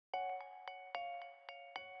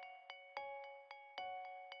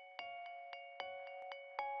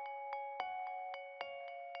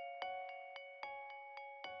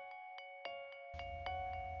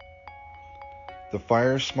The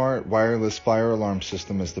FireSmart wireless fire alarm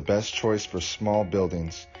system is the best choice for small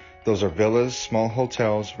buildings. Those are villas, small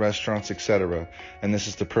hotels, restaurants, etc. And this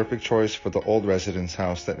is the perfect choice for the old residents'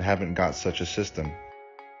 house that haven't got such a system.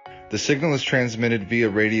 The signal is transmitted via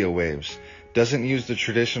radio waves, doesn't use the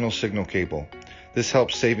traditional signal cable. This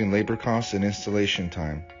helps saving labor costs and installation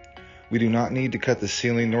time. We do not need to cut the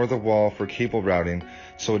ceiling nor the wall for cable routing,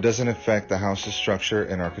 so it doesn't affect the house's structure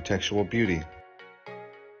and architectural beauty.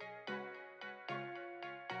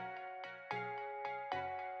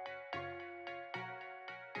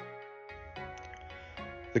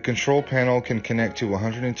 The control panel can connect to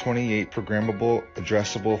 128 programmable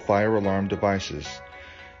addressable fire alarm devices.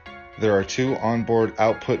 There are 2 onboard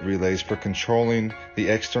output relays for controlling the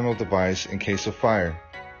external device in case of fire.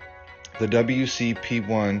 The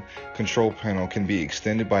WCP1 control panel can be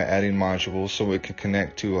extended by adding modules so it can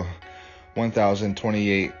connect to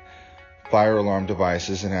 1,028 fire alarm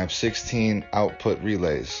devices and have 16 output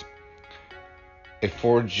relays. A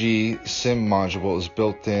 4G SIM module is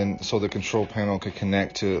built in so the control panel can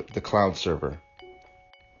connect to the cloud server.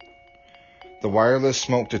 The wireless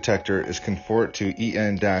smoke detector is conformed to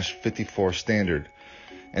EN-54 standard,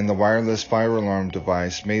 and the wireless fire alarm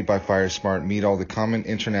device made by FireSmart meet all the common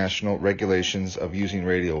international regulations of using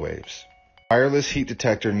radio waves. Wireless heat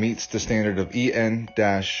detector meets the standard of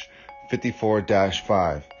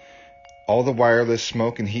EN-54-5. All the wireless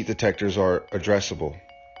smoke and heat detectors are addressable.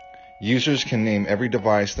 Users can name every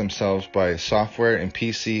device themselves by software in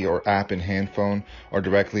PC or app in handphone or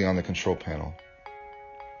directly on the control panel.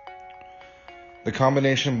 The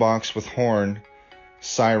combination box with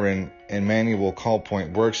Horn-Siren and manual call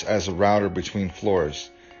point works as a router between floors.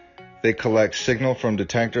 They collect signal from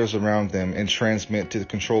detectors around them and transmit to the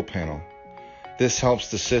control panel. This helps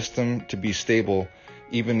the system to be stable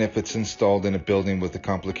even if it's installed in a building with a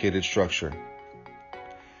complicated structure.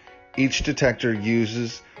 Each detector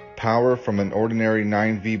uses power from an ordinary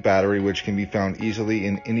 9V battery, which can be found easily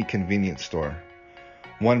in any convenience store.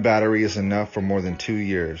 One battery is enough for more than 2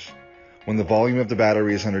 years. When the volume of the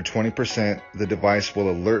battery is under 20%, the device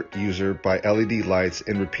will alert user by LED lights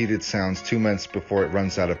and repeated sounds 2 months before it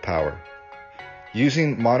runs out of power.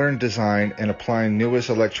 Using modern design and applying newest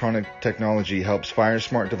electronic technology helps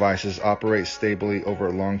FireSmart devices operate stably over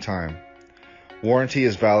a long time. Warranty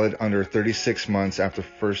is valid under 36 months after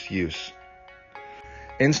first use.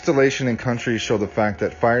 Installation in countries show the fact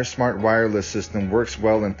that FireSmart wireless system works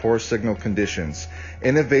well in poor signal conditions.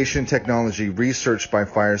 Innovation technology researched by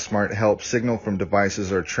FireSmart helps signal from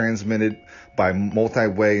devices are transmitted by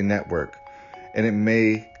multi-way network, and it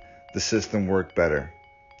may the system work better.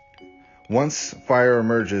 Once fire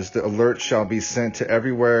emerges, the alert shall be sent to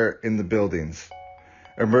everywhere in the buildings.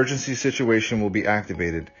 Emergency situation will be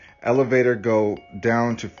activated. Elevator go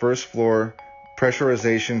down to first floor.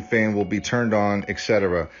 Pressurization fan will be turned on,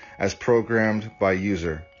 etc., as programmed by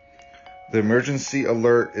user. The emergency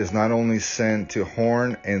alert is not only sent to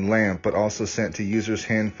horn and lamp, but also sent to user's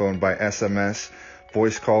handphone by SMS,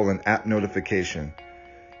 voice call, and app notification.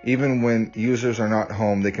 Even when users are not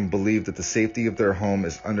home, they can believe that the safety of their home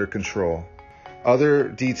is under control. Other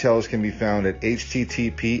details can be found at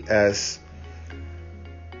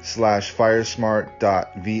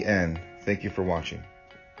https:/firesmart.vn. Thank you for watching.